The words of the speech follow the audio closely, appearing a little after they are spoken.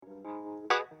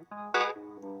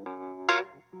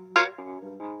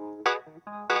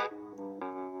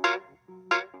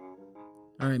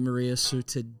All right, Maria. So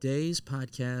today's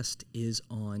podcast is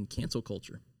on cancel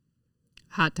culture.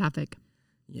 Hot topic.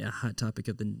 Yeah, hot topic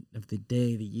of the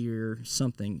day, the year,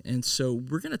 something. And so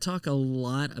we're going to talk a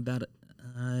lot about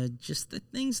just the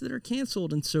things that are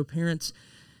canceled. And so parents,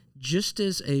 just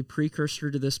as a precursor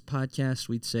to this podcast,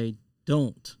 we'd say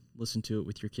don't listen to it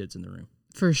with your kids in the room.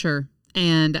 For sure.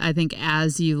 And I think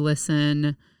as you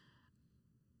listen,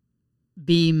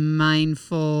 be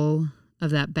mindful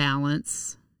of that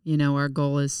balance. You know, our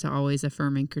goal is to always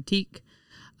affirm and critique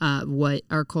what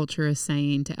our culture is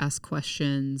saying, to ask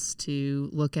questions,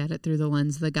 to look at it through the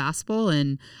lens of the gospel.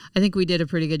 And I think we did a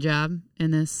pretty good job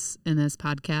in this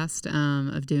podcast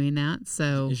of doing that.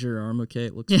 So, is your arm okay?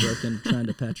 It looks broken. Trying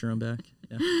to pat your own back.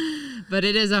 Yeah. But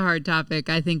it is a hard topic.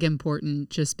 I think important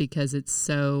just because it's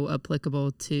so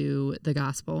applicable to the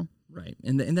gospel. Right,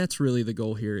 and that's really the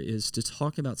goal here, is to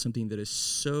talk about something that is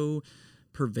so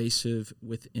pervasive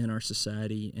within our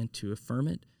society and to affirm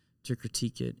it, to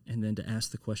critique it, and then to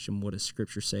ask the question, what does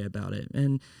Scripture say about it?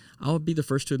 And I'll be the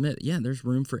first to admit, yeah, there's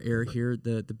room for error here.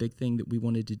 The big thing that we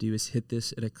wanted to do is hit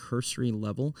this at a cursory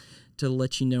level to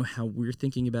let you know how we're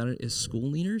thinking about it as school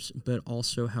leaders, but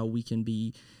also how we can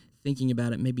be thinking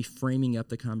about it, maybe framing up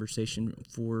the conversation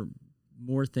for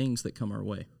more things that come our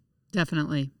way.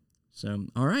 Definitely. So,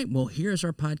 all right, well, here's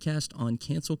our podcast on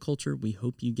cancel culture. We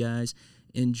hope you guys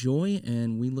enjoy,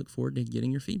 and we look forward to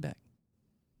getting your feedback.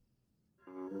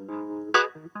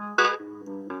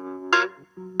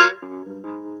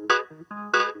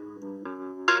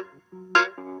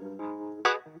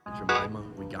 Jemima,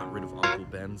 we got rid of Uncle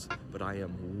Ben's, but I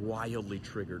am wildly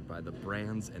triggered by the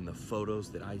brands and the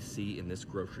photos that I see in this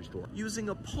grocery store. Using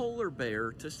a polar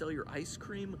bear to sell your ice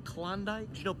cream, Klondike?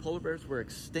 Did you know polar bears were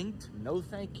extinct? No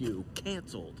thank you.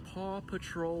 Canceled. Paw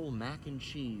Patrol mac and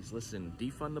cheese. Listen,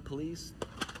 defund the police,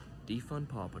 defund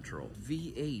Paw Patrol.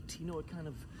 V8, you know what kind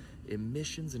of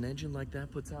emissions an engine like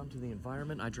that puts out into the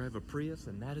environment? I drive a Prius,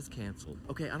 and that is canceled.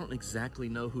 Okay, I don't exactly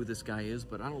know who this guy is,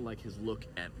 but I don't like his look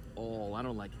at all. I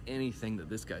don't like anything that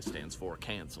this guy stands for.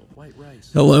 Canceled. White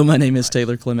rice. Hello, my name is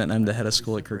Taylor Clement. I'm the head of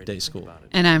school at Kirk Day School.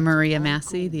 And I'm Maria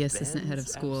Massey, the assistant head of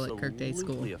school at Kirk Day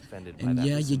School. And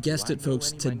yeah, you guessed it,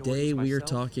 folks. Today we are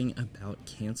talking about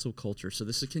cancel culture. So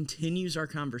this continues our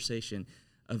conversation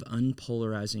of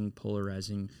unpolarizing,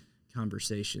 polarizing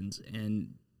conversations.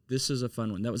 And this is a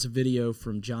fun one. That was a video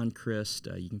from John Crist.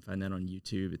 You can find that on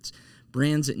YouTube. It's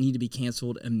brands that need to be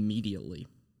canceled immediately.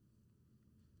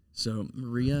 So,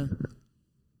 Maria,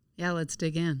 yeah, let's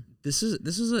dig in.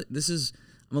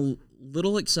 I'm a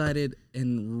little excited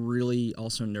and really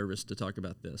also nervous to talk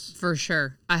about this. For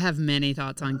sure. I have many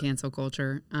thoughts on cancel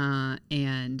culture.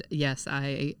 And yes,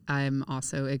 I'm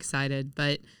also excited,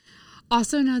 but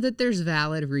also know that there's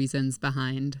valid reasons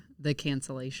behind the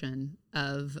cancellation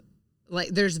of, like,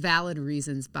 there's valid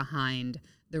reasons behind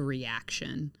the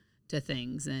reaction to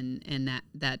things and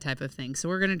that type of thing. So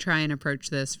we're going to try and approach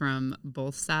this from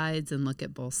both sides and look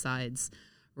at both sides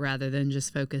rather than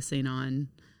just focusing on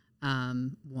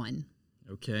one.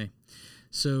 Okay.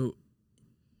 So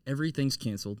everything's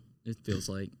canceled, it feels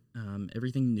like.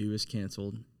 Everything new is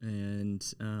canceled, and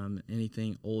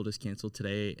anything old is canceled.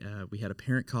 Today, we had a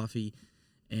parent coffee,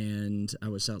 and I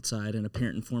was outside, and a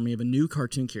parent informed me of a new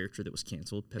cartoon character that was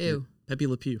canceled, Pepe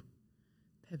Le Pew.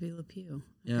 Pepe Le Pew.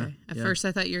 Yeah. Okay. At first,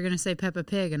 I thought you were going to say Peppa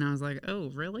Pig, and I was like, oh,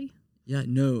 really? Yeah,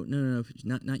 no,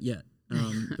 not yet.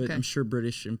 But Okay. I'm sure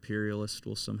British imperialists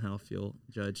will somehow feel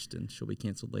judged, and she'll be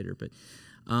canceled later. But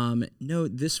no,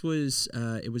 this was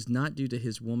it was not due to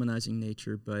his womanizing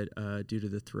nature, but due to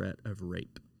the threat of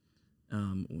rape.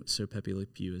 So Pepe Le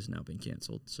Pew has now been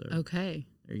canceled. So Okay.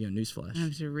 there you go, newsflash. I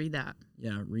have to read that.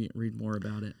 Yeah, read more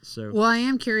about it. So Well, I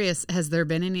am curious, has there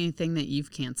been anything that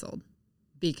you've canceled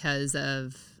because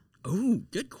of... oh,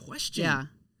 good question. Yeah.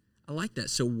 I like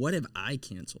that. So what have I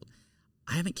canceled?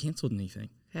 I haven't canceled anything.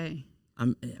 Okay.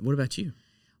 What about you?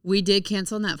 We did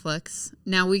cancel Netflix.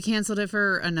 Now, we canceled it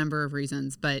for a number of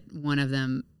reasons, but one of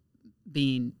them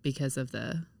being because of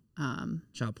the...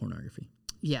 Child pornography.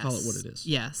 yes. Call it what it is.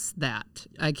 Yes, that.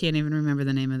 Yeah. I can't even remember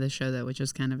the name of the show, though, which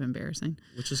is kind of embarrassing.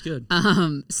 Which is good.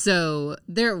 So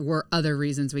there were other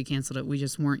reasons we canceled it. We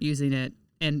just weren't using it.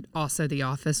 And also The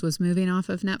Office was moving off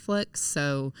of Netflix.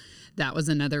 So that was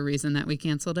another reason that we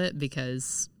canceled it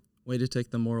because... Way to take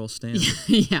the moral stand.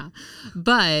 Yeah.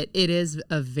 But it is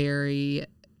a very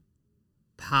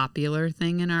popular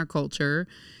thing in our culture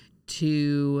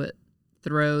to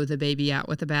throw the baby out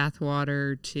with the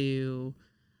bathwater, to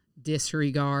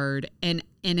disregard, and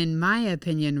in my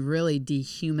opinion, really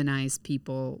dehumanize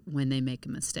people when they make a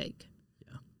mistake.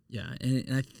 Yeah.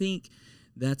 And I think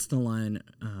that's the line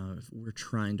we're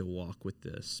trying to walk with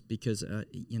this, because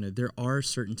there are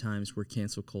certain times where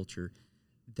cancel culture,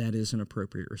 that is an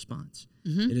appropriate response.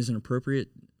 It is an appropriate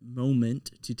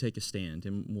moment to take a stand,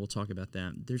 and we'll talk about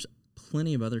that. There's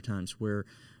plenty of other times where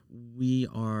we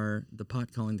are the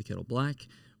pot calling the kettle black.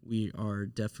 We are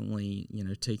definitely,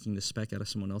 taking the speck out of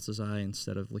someone else's eye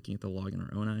instead of looking at the log in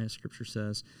our own eye, as Scripture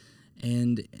says.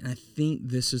 And I think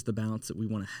this is the balance that we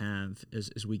want to have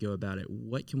as we go about it.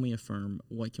 What can we affirm?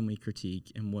 What can we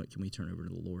critique? And what can we turn over to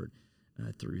the Lord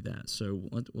through that? So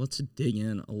let's dig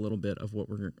in a little bit of what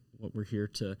we're here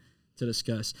to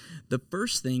discuss. The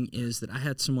first thing is that I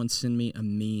had someone send me a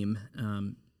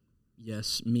meme.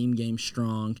 Yes, meme game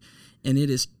strong, and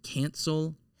it is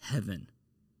cancel heaven.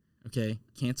 Okay,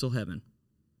 cancel heaven.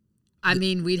 I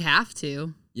mean, we'd have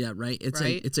to. Yeah, right. It's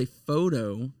right? a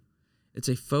photo. It's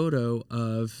a photo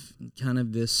of kind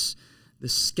of the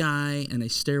sky and a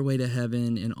stairway to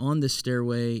heaven, and on the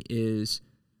stairway is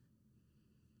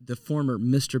the former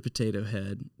Mr. Potato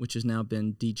Head, which has now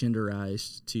been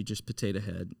degenderized to just Potato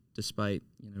Head, despite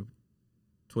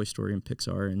Toy Story and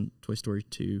Pixar and Toy Story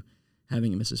 2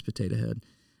 having a Mrs. Potato Head.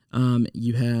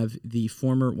 You have the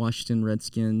former Washington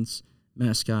Redskins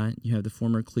mascot. You have the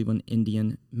former Cleveland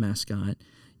Indian mascot.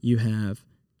 You have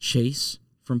Chase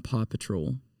from Paw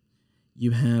Patrol.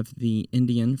 You have the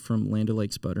Indian from Land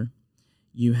O'Lakes Butter.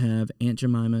 You have Aunt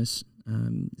Jemima's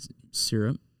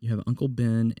syrup. You have Uncle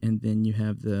Ben, and then you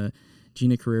have the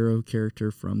Gina Carrero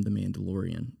character from The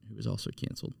Mandalorian, who was also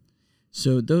canceled.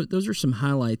 So those are some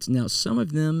highlights. Now, some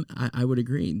of them, I would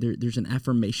agree, there's an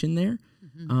affirmation there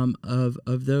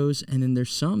of those, and then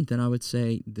there's some that I would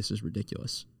say, this is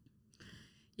ridiculous.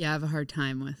 Yeah, I have a hard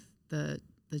time with the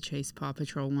Chase Paw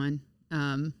Patrol one.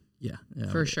 Yeah,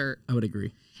 for sure. I would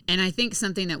agree. And I think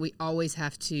something that we always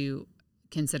have to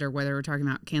consider, whether we're talking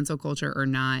about cancel culture or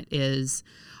not, is,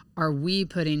 are we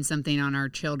putting something on our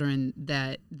children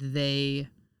that they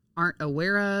aren't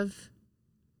aware of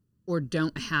or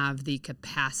don't have the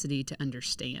capacity to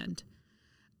understand?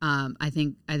 I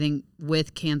think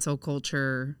with cancel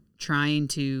culture, trying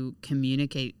to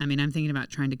communicate, I'm thinking about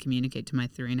trying to communicate to my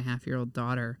 3.5-year-old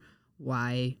daughter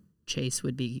why Chase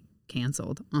would be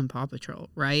canceled on Paw Patrol,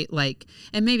 right?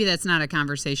 And maybe that's not a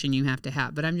conversation you have to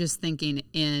have, but I'm just thinking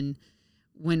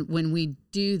when we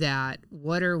do that,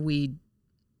 what are we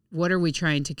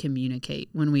trying to communicate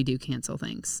when we do cancel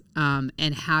things?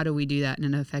 And how do we do that in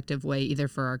an effective way, either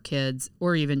for our kids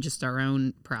or even just our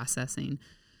own processing?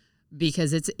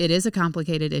 Because it is a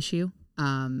complicated issue,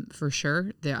 for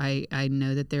sure. I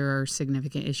know that there are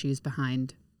significant issues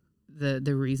behind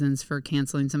the reasons for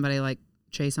canceling somebody like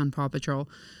Chase on Paw Patrol,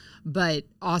 but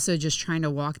also just trying to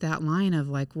walk that line of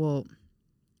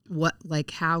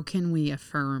how can we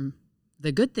affirm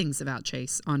the good things about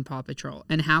Chase on Paw Patrol,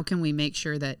 and how can we make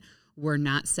sure that we're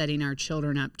not setting our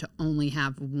children up to only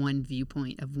have one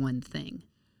viewpoint of one thing?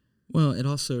 Well, it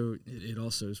also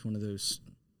is one of those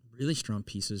really strong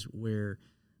pieces where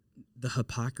the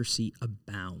hypocrisy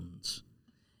abounds.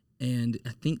 And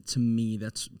I think, to me,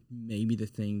 that's maybe the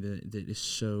thing that is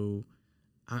so,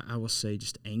 I will say,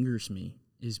 just angers me,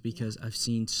 is because I've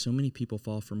seen so many people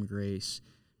fall from grace,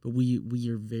 but we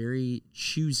are very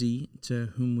choosy to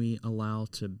whom we allow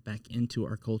to back into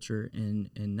our culture and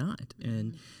not.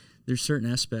 And there's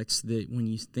certain aspects that when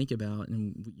you think about,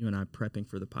 and you and I prepping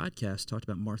for the podcast talked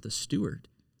about Martha Stewart.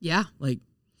 Yeah.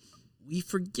 We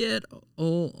forget,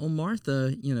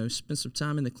 Martha, spent some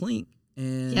time in the clink.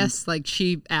 And yes,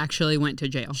 she actually went to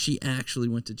jail. She actually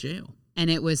went to jail.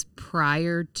 And it was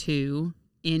prior to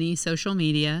any social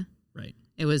media. Right.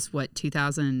 It was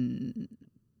 2000,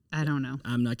 I don't know.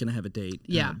 I'm not going to have a date.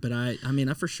 Yeah. But I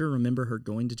for sure remember her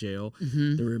going to jail.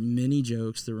 Mm-hmm. There were many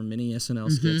jokes. There were many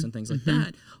SNL skits and things like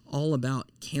that, all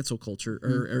about cancel culture,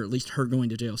 or at least her going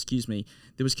to jail, excuse me.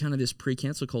 There was kind of this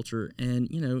pre-cancel culture, and,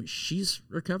 she's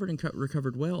recovered and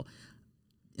recovered well.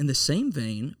 In the same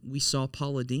vein, we saw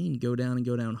Paula Deen go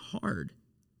down hard.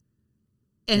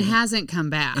 And hasn't come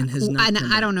back. And has not come back.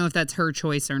 I don't know if that's her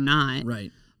choice or not.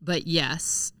 Right. But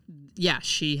yes,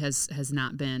 she has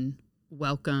not been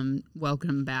welcome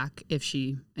back. If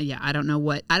she, I don't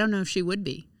know if she would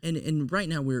be. And right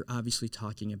now we're obviously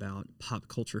talking about pop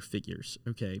culture figures,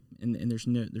 okay? And there's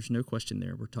no question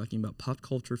there. We're talking about pop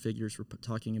culture figures. We're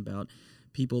talking about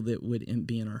people that would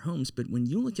be in our homes. But when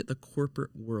you look at the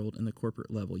corporate world and the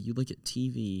corporate level, you look at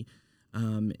TV,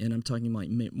 and I'm talking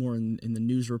more in the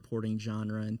news reporting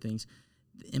genre and things,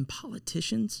 and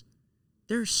politicians.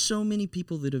 There are so many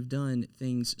people that have done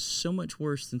things so much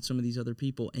worse than some of these other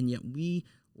people, and yet we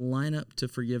line up to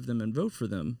forgive them and vote for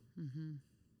them. Mm-hmm.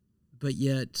 But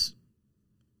yet...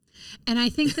 And I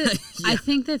think that I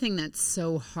think the thing that's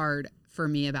so hard for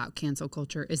me about cancel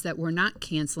culture is that we're not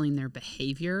canceling their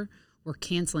behavior, we're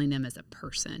canceling them as a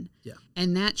person. Yeah.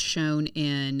 And that's shown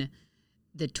in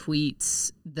the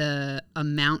tweets, the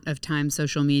amount of time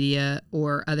social media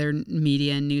or other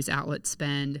media and news outlets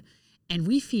spend. And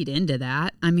we feed into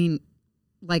that. I mean,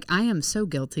 like, I am so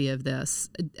guilty of this.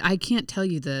 I can't tell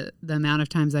you the amount of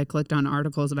times I clicked on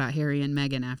articles about Harry and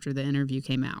Meghan after the interview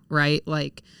came out, right?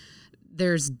 Like,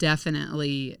 there's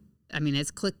definitely, I mean,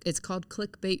 it's called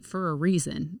clickbait for a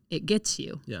reason. It gets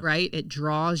you, right? It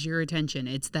draws your attention.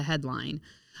 It's the headline.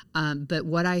 But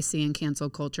what I see in cancel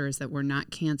culture is that we're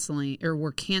not canceling, or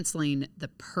we're canceling the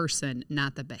person,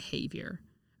 not the behavior,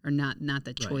 or not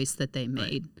the choice that they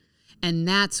made. Right. And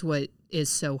that's what is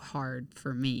so hard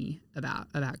for me about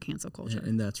cancel culture.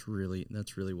 And that's really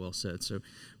well said. So,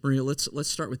 Maria, let's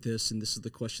start with this, and this is the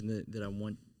question that I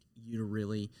want you to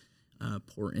really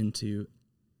pour into.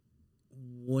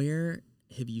 Where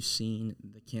have you seen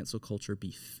the cancel culture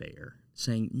be fair?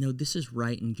 Saying, no, this is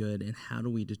right and good, and how do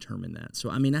we determine that?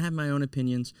 So, I mean, I have my own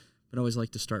opinions, but I always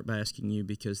like to start by asking you,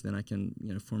 because then I can,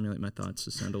 formulate my thoughts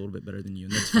to sound a little bit better than you,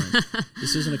 and that's fine.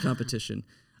 This isn't a competition.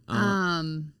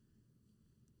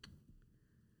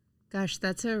 Gosh,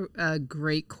 that's a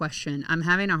great question. I'm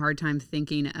having a hard time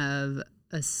thinking of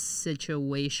a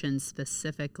situation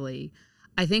specifically.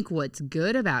 I think what's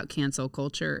good about cancel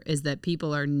culture is that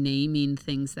people are naming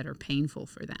things that are painful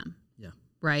for them. Yeah.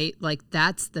 Right? Like,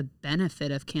 that's the benefit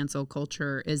of cancel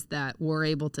culture, is that we're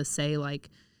able to say, like,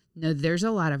 no, there's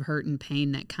a lot of hurt and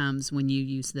pain that comes when you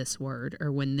use this word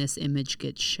or when this image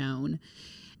gets shown.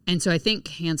 And so I think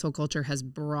cancel culture has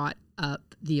brought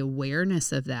up the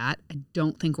awareness of that. I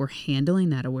don't think we're handling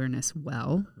that awareness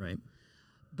well. Right.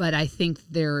 But I think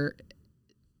there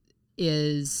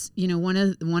is, one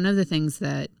of the things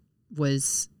that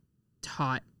was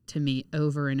taught to me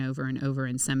over and over and over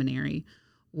in seminary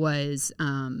was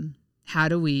how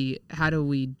do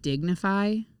we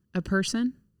dignify a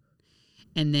person,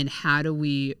 and then how do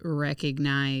we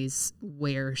recognize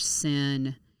where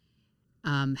sin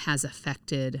has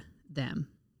affected them?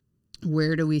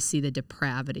 Where do we see the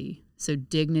depravity? So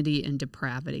dignity and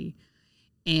depravity.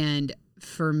 And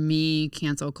for me,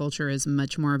 cancel culture is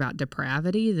much more about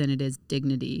depravity than it is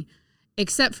dignity,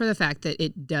 except for the fact that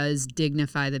it does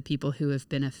dignify the people who have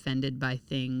been offended by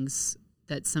things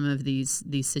that some of these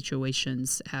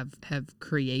situations have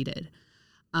created.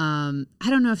 I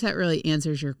don't know if that really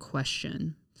answers your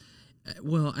question.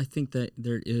 Well, I think that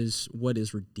there is, what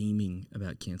is redeeming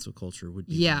about cancel culture would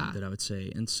be that I would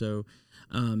say. And so,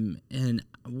 and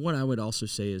what I would also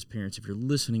say is, parents, if you're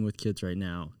listening with kids right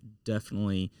now,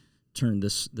 definitely turn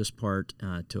this part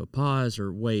to a pause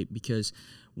or wait, because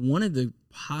one of the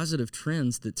positive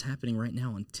trends that's happening right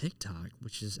now on TikTok,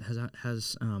 which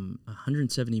has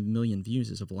 170 million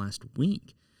views as of last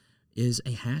week, is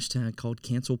a hashtag called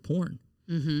cancel porn.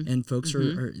 Mm-hmm. And folks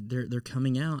are they're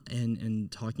coming out and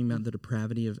talking about the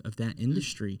depravity of that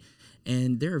industry.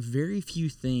 And there are very few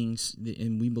things,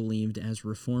 and we believed as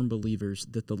Reformed believers,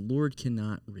 that the Lord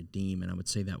cannot redeem, and I would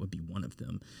say that would be one of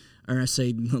them. Or I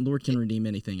say the Lord can redeem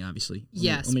anything, obviously.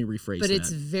 Yes. Let me rephrase that. But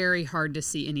it's very hard to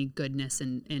see any goodness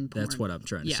in porn. That's what I'm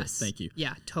trying to say. Thank you.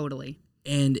 Yeah, totally.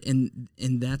 And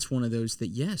that's one of those that,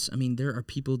 yes, I mean, there are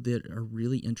people that are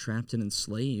really entrapped and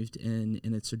enslaved, and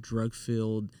it's a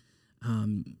drug-filled,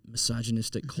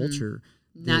 misogynistic culture.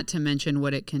 Not to mention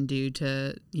what it can do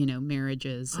to,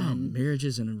 marriages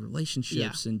and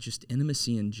relationships and just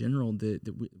intimacy in general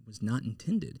that was not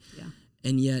intended. Yeah.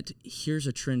 And yet here's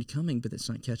a trend coming, but it's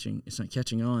not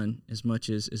catching on as much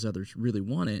as others really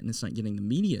want it, and it's not getting the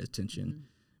media attention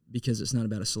because it's not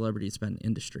about a celebrity, it's about an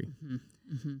industry.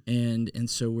 And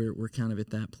so we're kind of at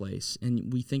that place.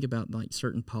 And we think about like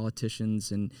certain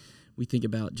politicians, and we think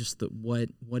about just what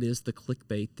is the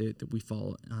clickbait that we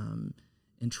fall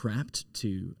entrapped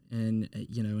to. And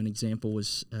an example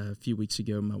was a few weeks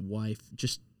ago, my wife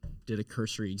just did a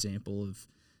cursory example of,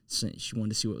 she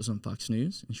wanted to see what was on Fox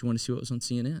News, and she wanted to see what was on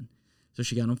CNN. So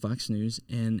she got on Fox News,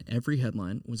 and every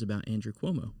headline was about Andrew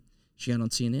Cuomo. She got on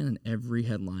CNN, and every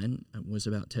headline was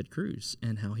about Ted Cruz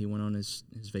and how he went on his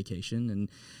vacation.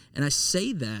 And I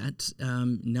say that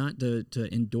not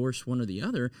to endorse one or the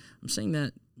other. I'm saying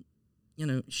that,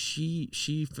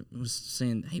 she was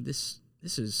saying, hey, this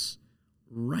is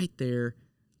right there,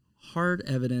 hard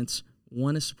evidence.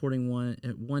 One is supporting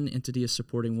one entity is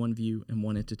supporting one view, and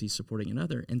one entity is supporting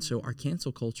another. And so our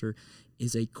cancel culture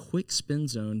is a quick spin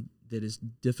zone that is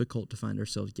difficult to find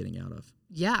ourselves getting out of.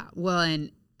 Yeah. Well,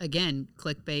 and again,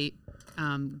 clickbait,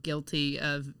 guilty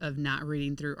of not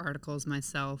reading through articles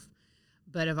myself,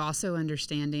 but of also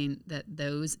understanding that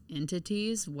those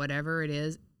entities, whatever it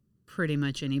is, pretty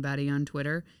much anybody on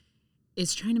Twitter,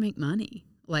 is trying to make money.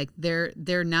 Like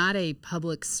they're not a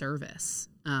public service.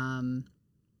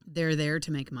 They're there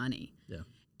to make money. Yeah.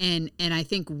 And I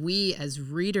think we as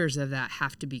readers of that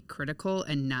have to be critical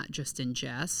and not just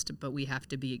ingest, but we have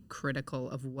to be critical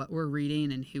of what we're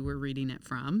reading and who we're reading it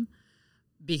from,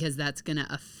 because that's going to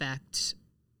affect,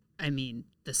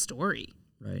 the story.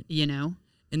 Right. You know?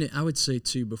 And I would say,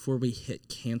 too, before we hit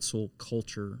cancel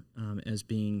culture as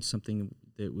being something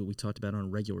that we talked about on a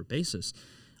regular basis,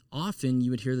 often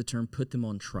you would hear the term put them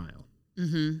on trial.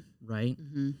 Mm-hmm. Right?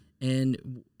 Mm-hmm.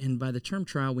 And by the term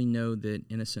trial, we know that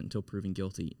innocent until proven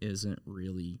guilty isn't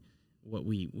really what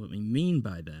we mean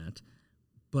by that.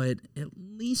 But at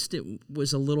least it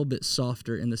was a little bit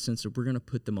softer in the sense that we're going to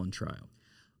put them on trial.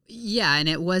 Yeah, and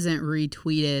it wasn't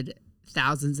retweeted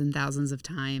thousands and thousands of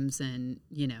times, and,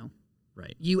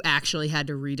 Right. you actually had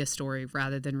to read a story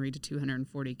rather than read a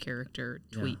 240-character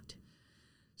tweet. Yeah.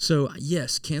 So,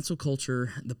 yes, cancel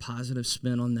culture, the positive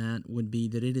spin on that would be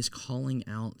that it is calling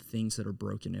out things that are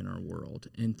broken in our world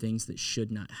and things that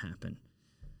should not happen.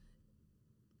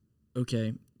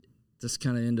 Okay, that's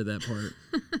kind of into that part.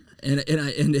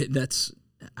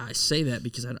 I say that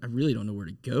because I really don't know where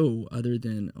to go other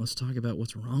than let's talk about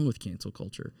what's wrong with cancel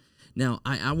culture. Now,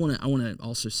 I want to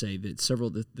also say that several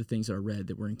of the things that I read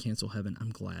that were in cancel heaven,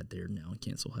 I'm glad they're now in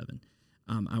cancel heaven.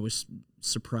 I was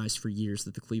surprised for years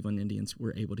that the Cleveland Indians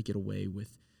were able to get away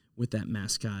with that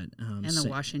mascot. And the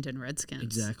Washington Redskins.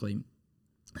 Exactly.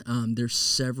 There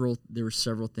were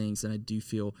several things that I do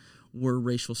feel were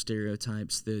racial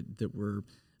stereotypes that were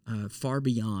far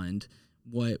beyond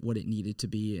what it needed to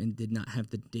be and did not have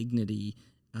the dignity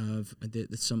of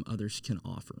that some others can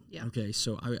offer. Yeah. Okay,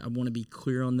 so I want to be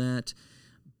clear on that.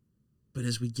 But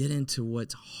as we get into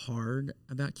what's hard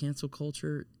about cancel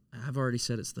culture, I've already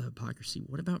said it's the hypocrisy.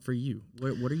 What about for you?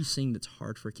 What are you seeing that's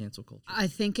hard for cancel culture? I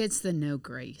think it's the no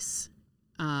grace.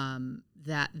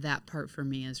 That part for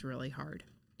me is really hard.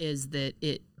 Is that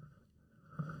it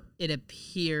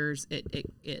appears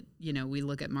we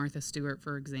look at Martha Stewart,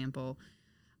 for example,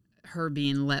 her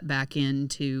being let back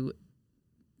into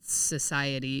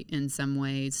society in some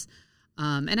ways.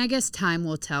 And I guess time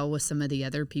will tell with some of the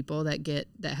other people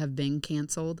that have been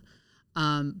canceled.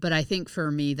 But I think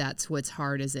for me, that's what's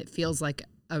hard is it feels like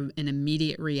an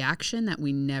immediate reaction that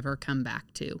we never come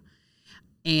back to.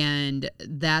 And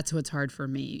that's what's hard for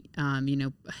me.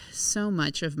 So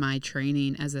much of my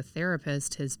training as a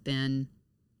therapist has been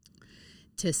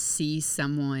to see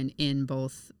someone in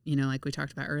both, like we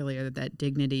talked about earlier, that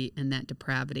dignity and that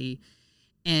depravity.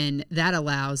 And that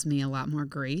allows me a lot more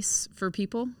grace for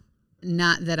people.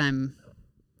 Not that I'm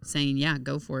saying, yeah,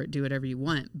 go for it, do whatever you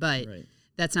want, but Right.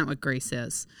 That's not what grace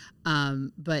is.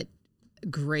 But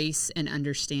grace and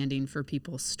understanding for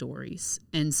people's stories.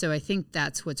 And so I think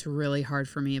that's what's really hard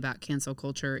for me about cancel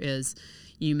culture is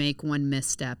you make one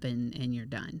misstep and you're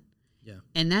done. Yeah.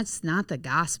 And that's not the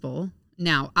gospel.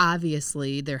 Now,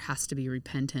 obviously, there has to be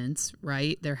repentance,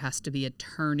 right? There has to be a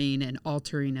turning and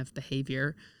altering of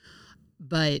behavior.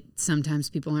 But sometimes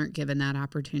people aren't given that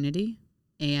opportunity.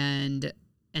 And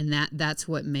that's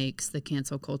what makes the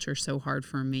cancel culture so hard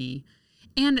for me.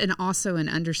 And also an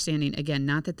understanding, again,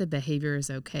 not that the behavior is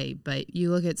okay, but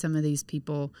you look at some of these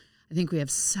people, I think we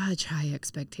have such high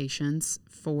expectations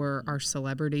for our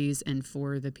celebrities and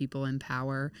for the people in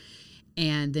power.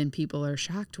 And then people are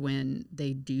shocked when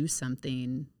they do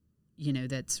something,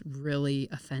 that's really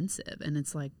offensive. And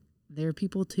it's like, they're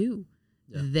people too.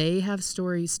 Yeah. They have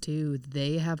stories too.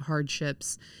 They have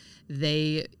hardships.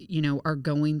 They, are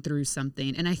going through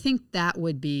something. And I think that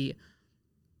would be,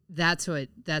 that's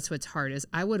what's hard is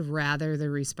I would rather the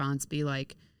response be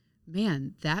like,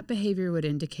 man, that behavior would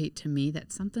indicate to me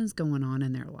that something's going on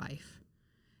in their life.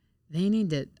 They need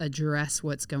to address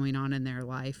what's going on in their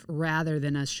life rather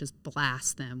than us just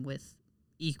blast them with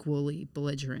equally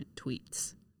belligerent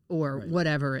tweets or Right.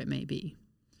 whatever it may be.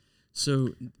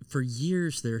 So for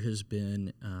years, there has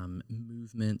been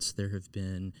movements, there have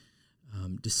been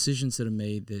decisions that are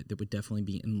made that would definitely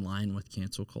be in line with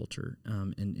cancel culture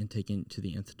and taken to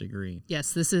the nth degree.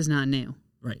 Yes, this is not new.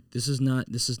 Right. This is not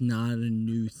a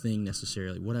new thing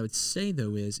necessarily. What I would say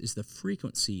though is the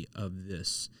frequency of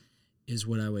this is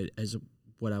what I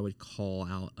would call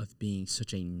out of being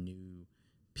such a new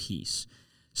piece.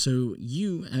 So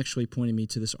you actually pointed me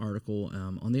to this article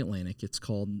on The Atlantic. It's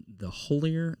called "The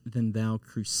Holier Than Thou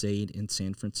Crusade in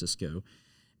San Francisco."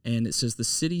 And it says the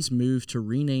city's move to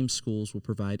rename schools will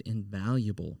provide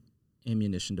invaluable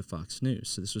ammunition to Fox News.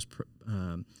 So this was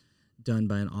done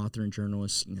by an author and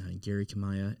journalist, Gary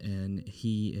Kamaya, and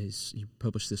he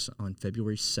published this on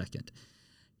February 2nd.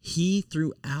 He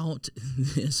threw out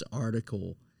this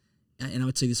article and I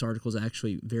would say this article is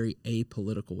actually very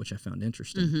apolitical, which I found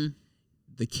interesting. Mm-hmm.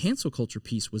 The cancel culture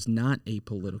piece was not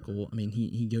apolitical. I mean,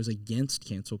 he goes against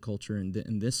cancel culture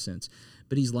in this sense,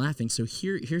 but he's laughing. So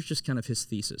here's just kind of his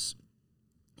thesis.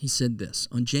 He said this: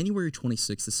 on January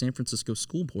 26th, the San Francisco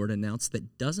School Board announced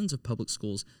that dozens of public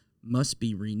schools must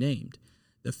be renamed.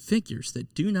 The figures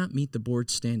that do not meet the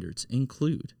board's standards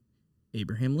include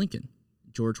Abraham Lincoln,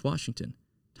 George Washington,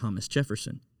 Thomas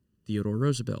Jefferson, Theodore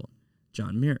Roosevelt,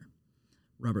 John Muir,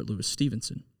 Robert Louis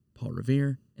Stevenson, Paul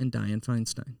Revere, and Dianne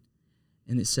Feinstein.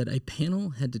 And it said a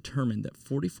panel had determined that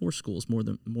 44 schools, more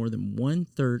than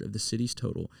 1/3 of the city's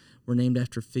total, were named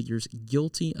after figures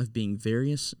guilty of being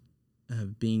variously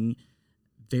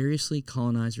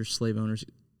colonizers, slave owners,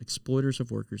 exploiters of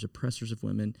workers, oppressors of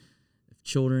women, of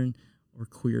children, or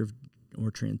queer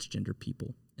or transgender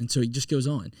people. And so he just goes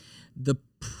on. The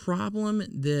problem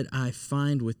that I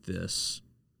find with this,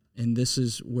 and this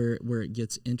is where it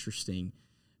gets interesting,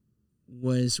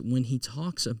 was when he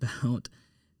talks about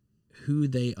who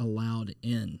they allowed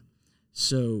in.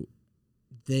 So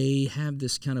they have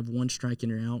this kind of one strike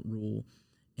and you're out rule,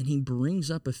 and he brings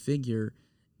up a figure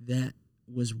that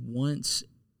was once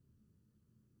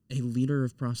a leader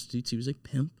of prostitutes. He was a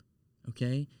pimp,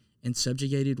 okay, and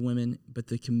subjugated women, but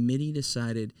the committee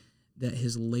decided that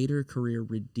his later career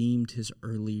redeemed his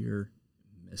earlier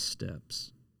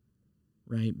missteps,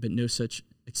 right? But no such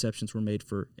exceptions were made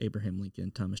for Abraham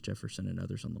Lincoln, Thomas Jefferson, and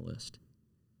others on the list.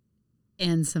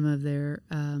 And some of their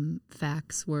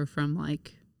facts were from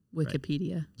like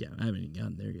Wikipedia. Right. Yeah, I haven't even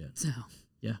gotten there yet. So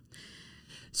yeah,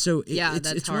 so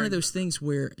it's hard. one of those things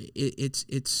where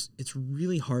it's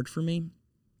really hard for me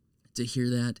to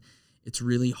hear that. It's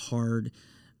really hard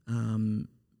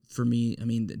for me. I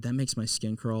mean, that makes my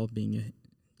skin crawl. Being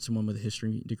someone with a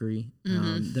history degree,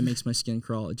 that makes my skin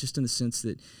crawl. Just in the sense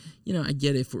that, I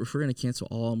get it. If we're going to cancel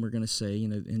all, and we're going to say,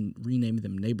 and rename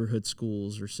them neighborhood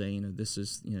schools, or say, this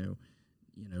is,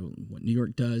 what New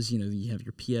York does, you have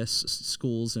your PS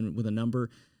schools and with a number.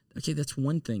 Okay, that's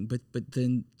one thing. But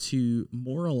then to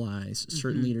moralize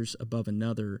certain leaders above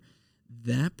another,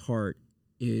 that part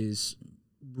is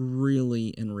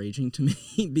really enraging to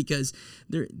me because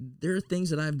there are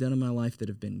things that I've done in my life that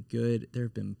have been good. There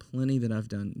have been plenty that I've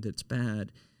done that's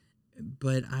bad.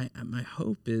 But my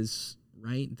hope is,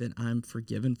 right, that I'm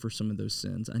forgiven for some of those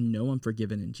sins. I know I'm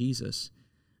forgiven in Jesus,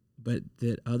 but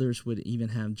that others would even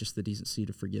have just the decency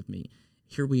to forgive me.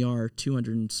 Here we are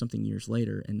 200 and something years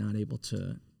later and not able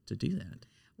to do that.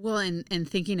 Well, and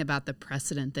thinking about the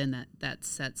precedent then that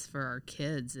sets for our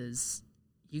kids is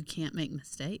you can't make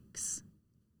mistakes.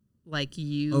 Like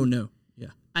you. Oh, no. Yeah.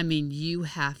 I mean, you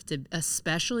have to,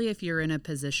 especially if you're in a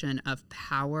position of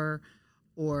power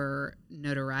or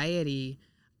notoriety,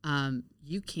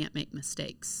 you can't make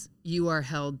mistakes. You are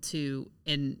held to,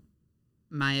 in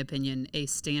my opinion, a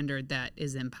standard that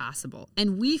is impossible.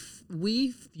 And we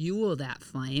fuel that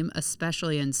flame,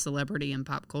 especially in celebrity and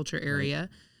pop culture area. Right.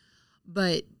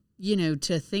 But,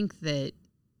 to think that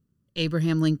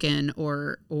Abraham Lincoln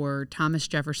or Thomas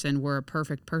Jefferson were a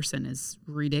perfect person is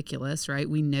ridiculous, right?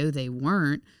 We know they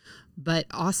weren't, but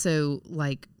also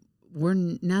like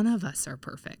none of us are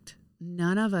perfect.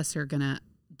 None of us are going to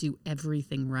do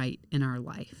everything right in our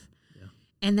life. Yeah.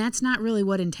 And that's not really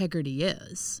what integrity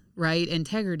is, right?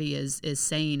 Integrity is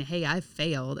saying, hey, I've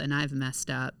failed and I've messed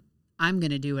up. I'm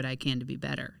going to do what I can to be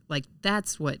better. Like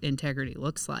that's what integrity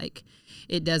looks like.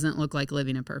 It doesn't look like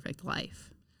living a perfect life.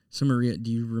 So, Maria, do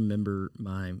you remember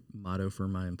my motto for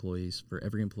my employees, for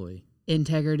every employee?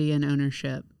 Integrity and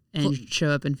ownership, and show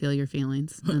up and feel your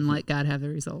feelings, and let God have the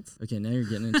results. Okay, now you're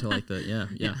getting into like the,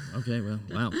 yeah. Okay, well,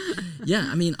 wow. Yeah,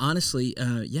 I mean, honestly,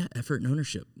 effort and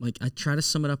ownership. Like, I try to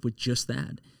sum it up with just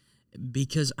that,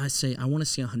 because I say, I want to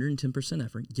see 110%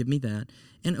 effort, give me that,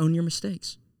 and own your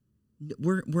mistakes.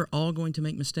 We're all going to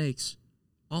make mistakes,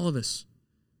 all of us.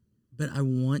 But I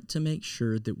want to make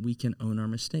sure that we can own our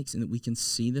mistakes and that we can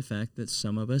see the fact that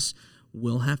some of us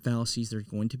will have fallacies. There's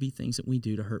going to be things that we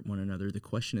do to hurt one another. The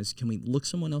question is, can we look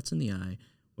someone else in the eye,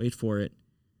 wait for it,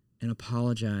 and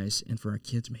apologize, and for our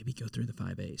kids maybe go through the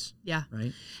 5 A's? Yeah.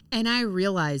 Right? And I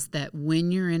realize that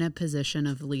when you're in a position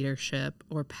of leadership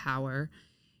or power,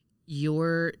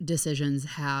 your decisions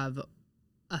have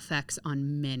effects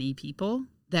on many people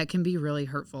that can be really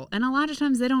hurtful. And a lot of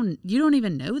times you don't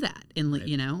even know that.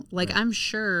 Right. I'm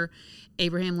sure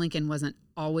Abraham Lincoln wasn't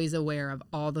always aware of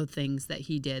all the things that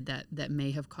he did that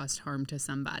may have caused harm to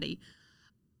somebody.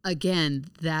 Again,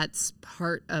 that's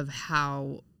part of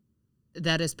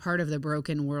the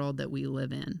broken world that we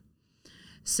live in.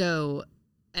 So,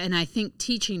 and I think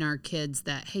teaching our kids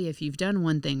that, hey, if you've done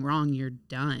one thing wrong, you're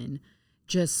done,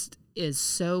 just is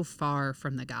so far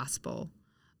from the gospel.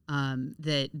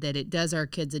 that it does our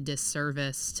kids a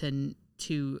disservice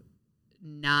to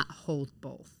not hold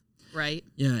both, right?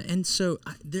 Yeah, and so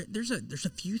there's a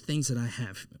few things that I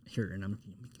have here, and I'm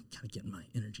kind of getting my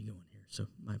energy going here, so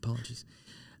my apologies.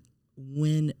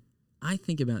 When I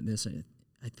think about this,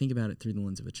 I think about it through the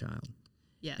lens of a child.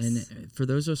 Yes. And for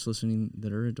those of us listening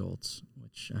that are adults,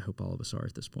 which I hope all of us are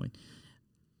at this point,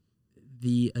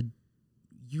 you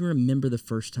remember the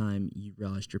first time you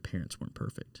realized your parents weren't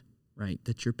perfect, right?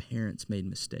 That your parents made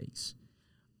mistakes.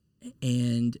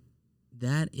 And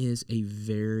that is a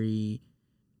very,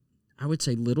 I would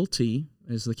say little t,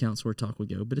 as the counselor talk would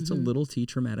go, but it's a little t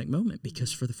traumatic moment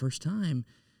because for the first time,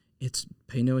 it's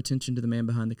pay no attention to the man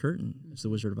behind the curtain, as the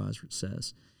Wizard of Oz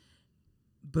says.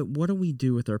 But what do we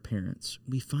do with our parents?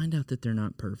 We find out that they're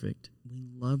not perfect. We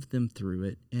love them through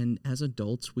it. And as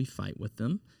adults, we fight with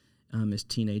them. As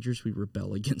teenagers, we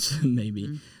rebel against them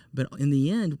maybe. But in the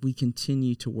end, we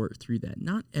continue to work through that.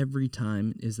 Not every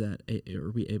time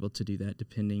are we able to do that,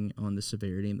 depending on the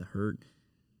severity and the hurt.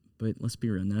 But let's be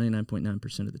real,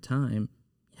 99.9% of the time,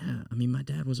 yeah, I mean, my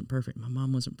dad wasn't perfect. My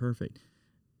mom wasn't perfect.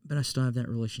 But I still have that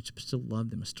relationship. I still love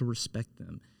them. I still respect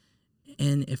them.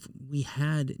 And if we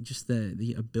had just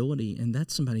the ability, and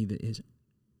that's somebody that is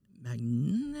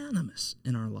magnanimous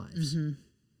in our lives.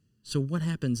 So what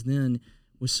happens then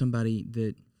with somebody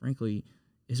that, frankly,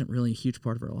 isn't really a huge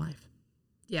part of our life?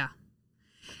 Yeah.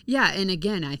 Yeah, and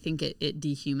again, I think it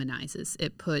dehumanizes.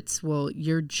 It puts, well,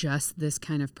 you're just this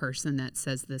kind of person that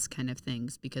says this kind of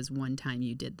things because one time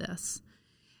you did this.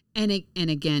 And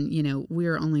again, you know,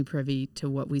 we're only privy to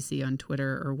what we see on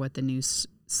Twitter or what the news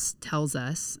tells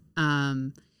us.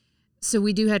 So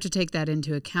we do have to take that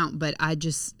into account. But I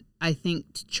think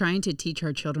trying to teach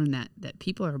our children that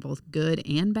people are both good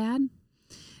and bad,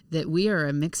 that we are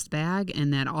a mixed bag,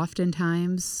 and that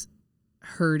oftentimes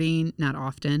not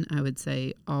often, I would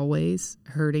say always,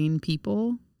 hurting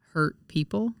people hurt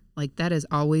people. Like that is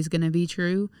always going to be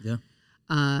true. Yeah.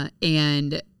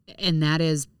 And that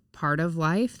is part of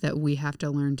life that we have to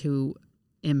learn to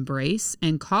embrace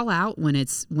and call out when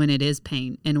it is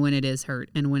pain and when it is hurt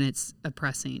and when it's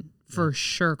oppressing. For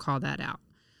sure, call that out.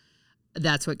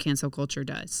 That's what cancel culture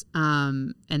does.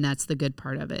 And that's the good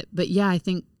part of it. But yeah, I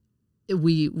think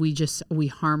we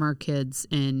harm our kids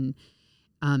and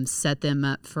set them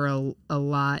up for a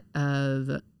lot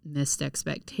of missed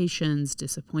expectations,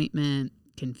 disappointment,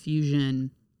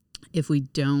 confusion, if we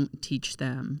don't teach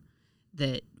them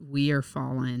that we are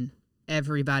fallen.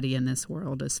 Everybody in this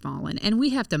world is fallen. And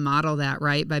we have to model that,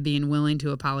 right, by being willing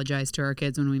to apologize to our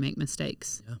kids when we make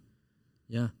mistakes. Yeah.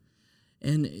 Yeah.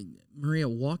 And Maria,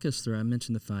 walk us through, I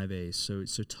mentioned the 5 A's.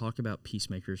 So talk about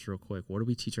peacemakers real quick. What do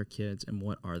we teach our kids and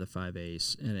what are the 5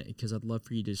 A's? And because I'd love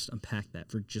for you to just unpack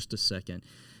that for just a second,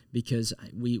 because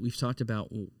we've talked about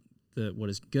what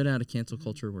is good out of cancel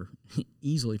culture. We're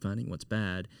easily finding what's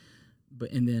bad.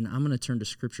 And then I'm going to turn to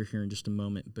scripture here in just a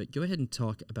moment, but go ahead and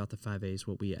talk about the 5 A's,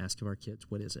 what we ask of our kids.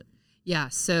 What is it? Yeah,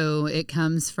 so it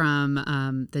comes from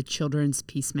the Children's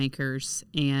Peacemakers,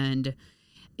 and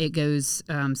it goes,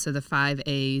 so the 5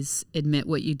 A's: admit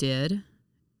what you did,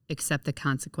 accept the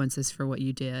consequences for what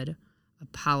you did,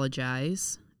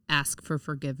 apologize, ask for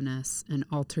forgiveness, and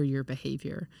alter your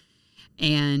behavior.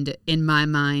 And in my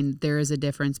mind, there is a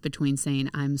difference between saying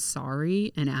I'm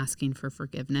sorry and asking for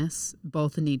forgiveness.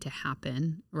 Both need to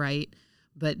happen, right?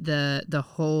 But the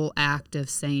whole act of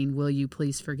saying, will you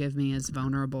please forgive me, is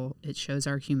vulnerable. It shows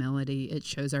our humility. It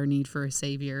shows our need for a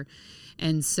savior.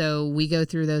 And so we go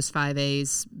through those 5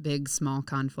 A's, big, small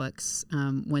conflicts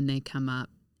when they come up,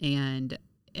 and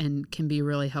can be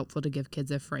really helpful to give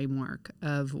kids a framework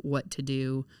of what to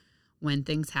do when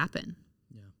things happen.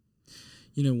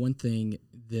 You know, one thing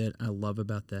that I love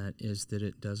about that is that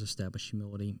it does establish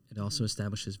humility. It also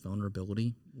establishes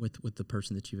vulnerability with the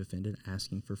person that you've offended.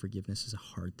 Asking for forgiveness is a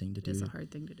hard thing to do. It's a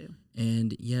hard thing to do.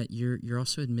 And yet you're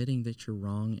also admitting that you're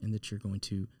wrong and that you're going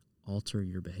to alter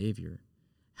your behavior.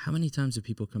 How many times have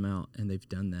people come out and they've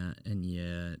done that, and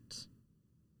yet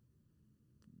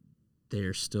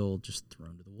they're still just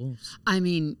thrown to the wolves? I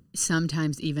mean,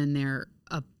 sometimes even their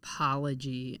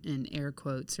apology, in air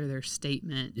quotes, or their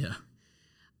statement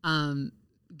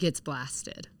gets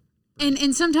blasted.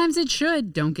 And sometimes it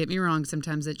should. Don't get me wrong.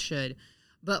 Sometimes it should.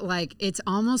 But like, it's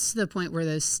almost to the point where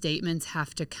those statements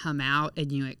have to come out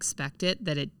and you expect it,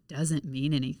 that it doesn't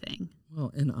mean anything.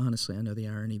 Well, and honestly, I know the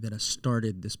irony that I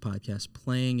started this podcast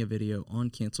playing a video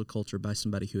on cancel culture by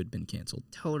somebody who had been canceled.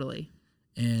 Totally.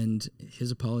 And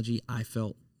his apology, I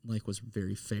felt like, was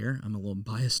very fair. I'm a little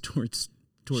biased towards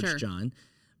Sure. John,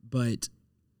 but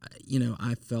you know,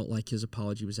 I felt like his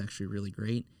apology was actually really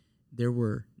great. There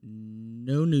were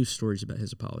no news stories about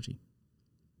his apology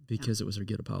because it was a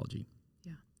good apology.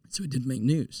 Yeah. So it didn't make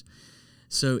news.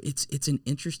 So it's an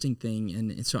interesting thing,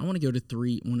 and so I want to go to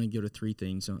three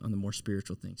things on the more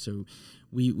spiritual thing. So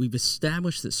we've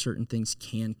established that certain things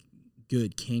can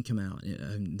come out.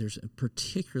 There's a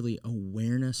particularly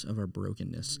awareness of our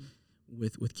brokenness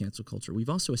with cancel culture. We've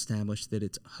also established that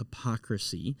it's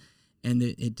hypocrisy, and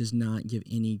that it does not give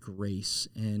any grace.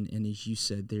 And as you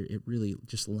said, it really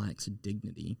just lacks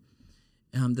dignity.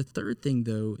 The third thing,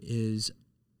 though, is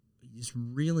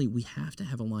really we have to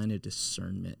have a line of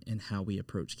discernment in how we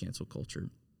approach cancel culture.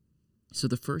 So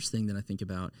the first thing that I think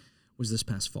about was this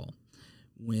past fall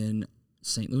when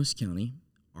St. Louis County,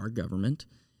 our government,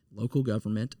 local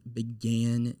government,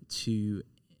 began to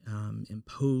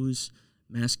impose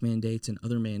mask mandates and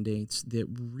other mandates that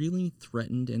really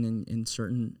threatened and in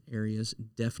certain areas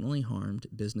definitely harmed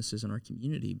businesses in our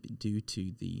community due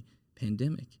to the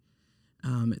pandemic.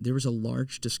 There was a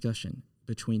large discussion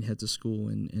between heads of school,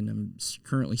 and I'm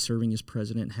currently serving as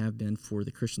president, have been for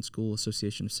the Christian School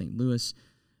Association of St. Louis,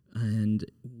 and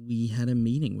we had a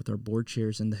meeting with our board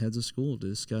chairs and the heads of school to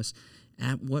discuss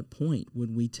at what point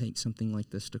would we take something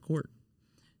like this to court.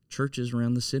 Churches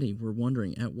around the city were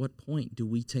wondering, at what point do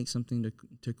we take something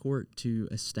to court to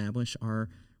establish our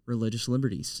religious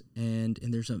liberties? And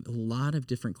there's a lot of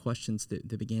different questions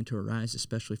that began to arise,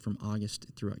 especially from August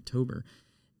through October.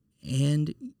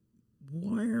 And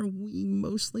where we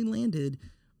mostly landed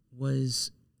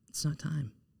was it's not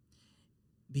time,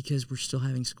 because we're still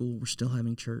having school, we're still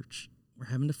having church, we're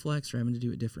having to flex, we're having to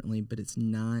do it differently, but it's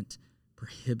not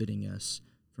prohibiting us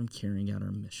from carrying out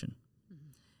our mission.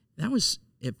 Mm-hmm. That was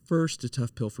at first a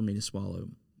tough pill for me to swallow.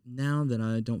 Now that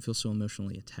I don't feel so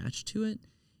emotionally attached to it,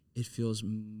 it feels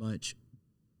much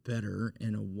better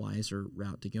and a wiser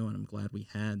route to go, and I'm glad we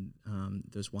had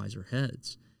those wiser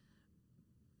heads.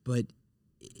 But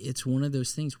it's one of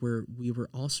those things where we were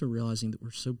also realizing that we're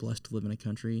so blessed to live in a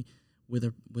country with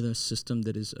a system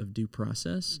that is of due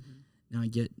process. Mm-hmm. Now I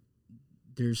get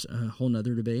there's a whole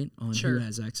nother debate on who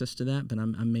has access to that, but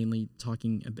I'm mainly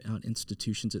talking about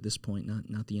institutions at this point,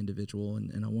 not the individual,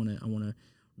 and I want to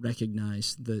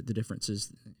recognize the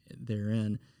differences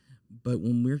therein. But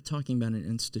when we're talking about an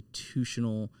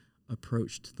institutional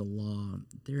approach to the law,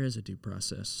 there is a due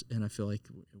process, and I feel like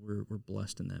we're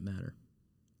blessed in that matter.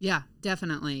 Yeah,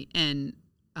 definitely. And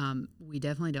we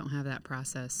definitely don't have that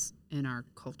process in our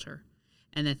culture.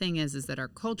 And the thing is that our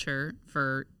culture,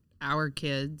 for our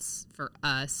kids, for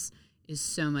us, is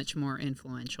so much more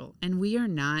influential. And we are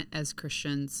not, as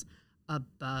Christians,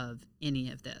 above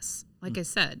any of this. Like I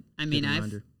said, I mean,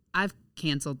 I've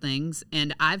canceled things,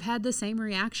 and I've had the same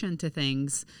reaction to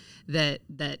things that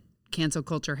cancel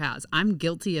culture has. I'm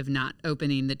guilty of not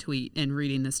opening the tweet and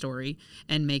reading the story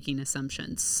and making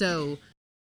assumptions. So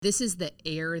this is the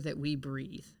air that we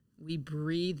breathe. We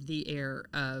breathe the air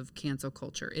of cancel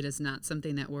culture. It is not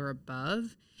something that we're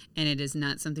above, and it is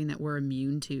not something that we're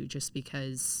immune to just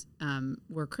because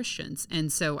we're Christians.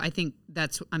 And so I think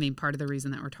that's, part of the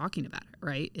reason that we're talking about it,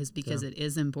 right, is because it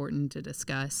is important to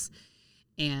discuss.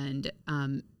 And,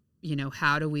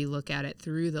 how do we look at it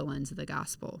through the lens of the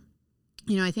gospel?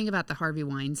 I think about the Harvey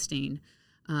Weinstein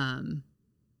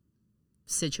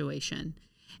situation,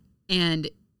 and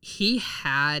he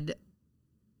had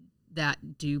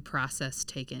that due process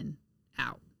taken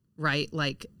out, right?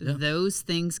 Like those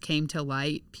things came to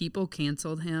light. People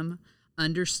canceled him,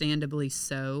 understandably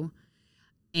so.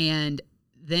 And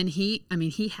then he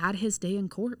had his day in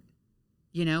court,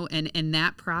 and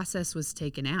that process was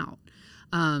taken out.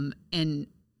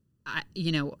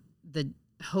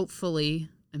 Hopefully,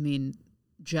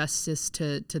 justice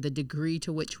to the degree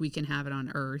to which we can have it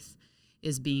on earth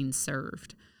is being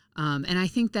served. And I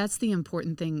think that's the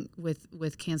important thing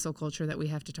with cancel culture that we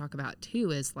have to talk about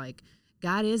too, is like,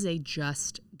 God is a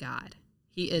just God.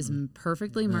 He is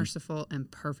perfectly merciful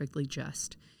and perfectly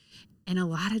just. And a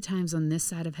lot of times on this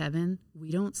side of heaven,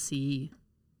 we don't see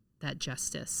that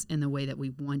justice in the way that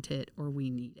we want it or we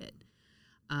need it.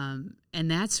 And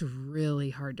that's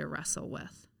really hard to wrestle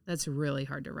with.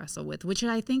 Which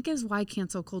I think is why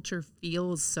cancel culture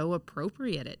feels so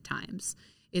appropriate at times,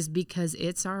 is because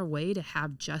it's our way to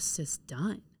have justice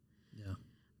done. Yeah.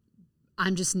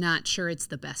 I'm just not sure it's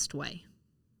the best way.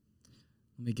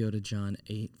 Let me go to John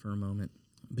 8 for a moment.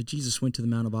 But Jesus went to the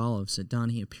Mount of Olives. At dawn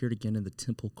he appeared again in the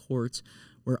temple courts,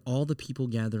 where all the people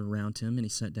gathered around him, and he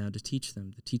sat down to teach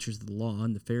them. The teachers of the law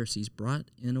and the Pharisees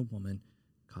brought in a woman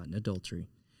caught in adultery.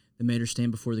 They made her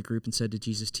stand before the group and said to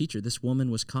Jesus, "Teacher, this woman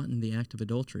was caught in the act of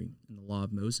adultery, and the law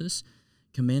of Moses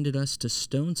commanded us to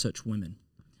stone such women.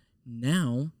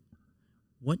 Now,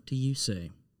 what do you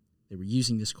say?" They were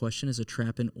using this question as a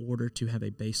trap in order to have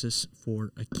a basis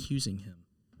for accusing him.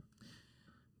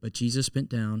 But Jesus bent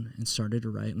down and started to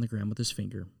write on the ground with his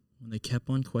finger. When they kept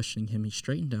on questioning him, he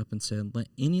straightened up and said, "Let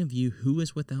any of you who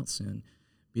is without sin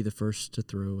be the first to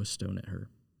throw a stone at her."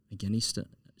 Again, he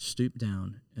stooped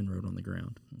down and wrote on the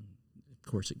ground. Of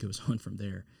course, it goes on from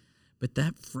there. But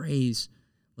that phrase,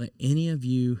 "let any of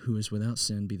you who is without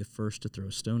sin be the first to throw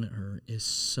a stone at her," is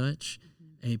such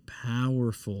a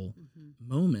powerful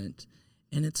moment.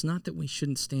 And it's not that we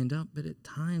shouldn't stand up, but at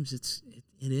times it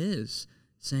is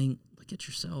saying, look at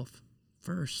yourself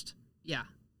first. Yeah.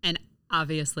 And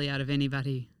obviously, out of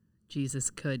anybody, Jesus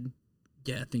could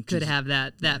Jesus, have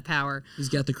that power. He's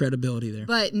got the credibility there.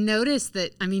 But notice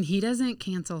that, I mean, he doesn't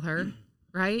cancel her,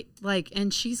 right?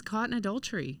 And she's caught in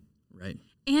adultery. Right.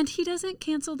 And he doesn't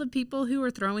cancel the people who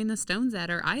are throwing the stones at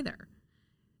her either.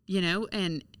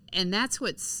 And that's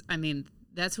what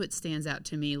stands out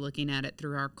to me looking at it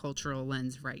through our cultural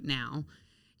lens right now,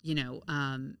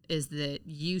 is that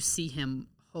you see him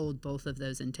hold both of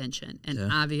those in tension. And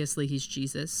obviously he's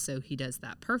Jesus, so he does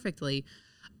that perfectly.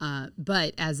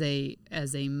 But as a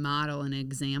model and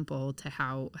example to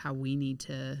how we need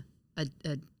to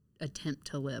attempt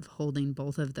to live, holding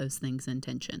both of those things in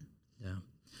tension. Yeah.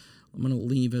 I'm going to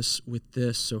leave us with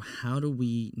this. So how do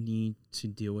we need to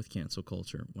deal with cancel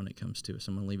culture when it comes to us?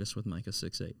 I'm going to leave us with Micah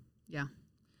 6:8. Yeah.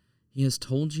 He has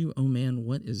told you, O man,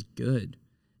 what is good,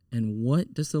 and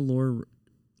what does the Lord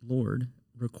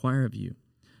require of you,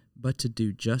 but to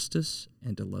do justice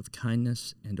and to love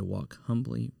kindness and to walk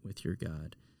humbly with your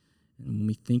God. And when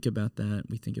we think about that,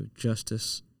 we think of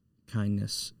justice,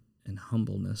 kindness, and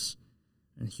humbleness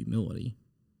and humility.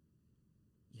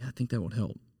 Yeah, I think that would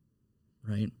help,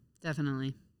 right?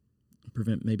 Definitely.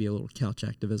 Prevent maybe a little couch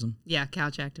activism. Yeah,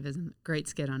 couch activism. Great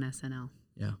skit on SNL.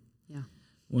 Yeah. Yeah.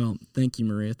 Well, thank you,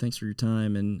 Maria. Thanks for your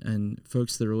time. And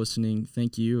folks that are listening,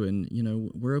 thank you. And,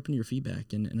 we're open to your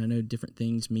feedback. And I know different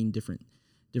things mean different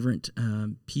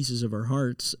pieces of our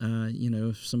hearts.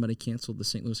 If somebody canceled the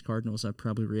St. Louis Cardinals, I'd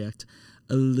probably react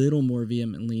a little more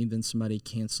vehemently than somebody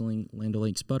canceling Land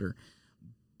O'Lakes butter.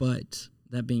 But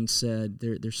that being said,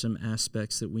 there's some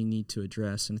aspects that we need to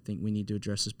address, and I think we need to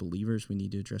address as believers. We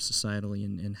need to address societally,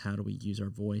 and how do we use our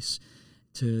voice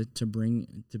to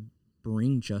bring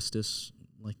justice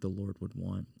like the Lord would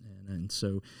want. And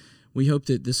so we hope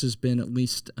that this has been at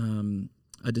least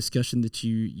a discussion that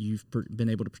you've been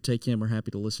able to partake in. We're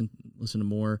happy to listen to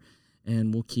more,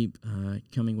 and we'll keep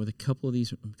coming with a couple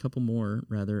more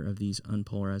of these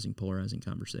polarizing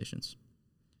conversations.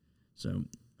 So,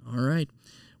 all right.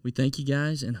 We thank you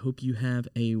guys and hope you have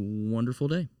a wonderful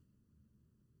day.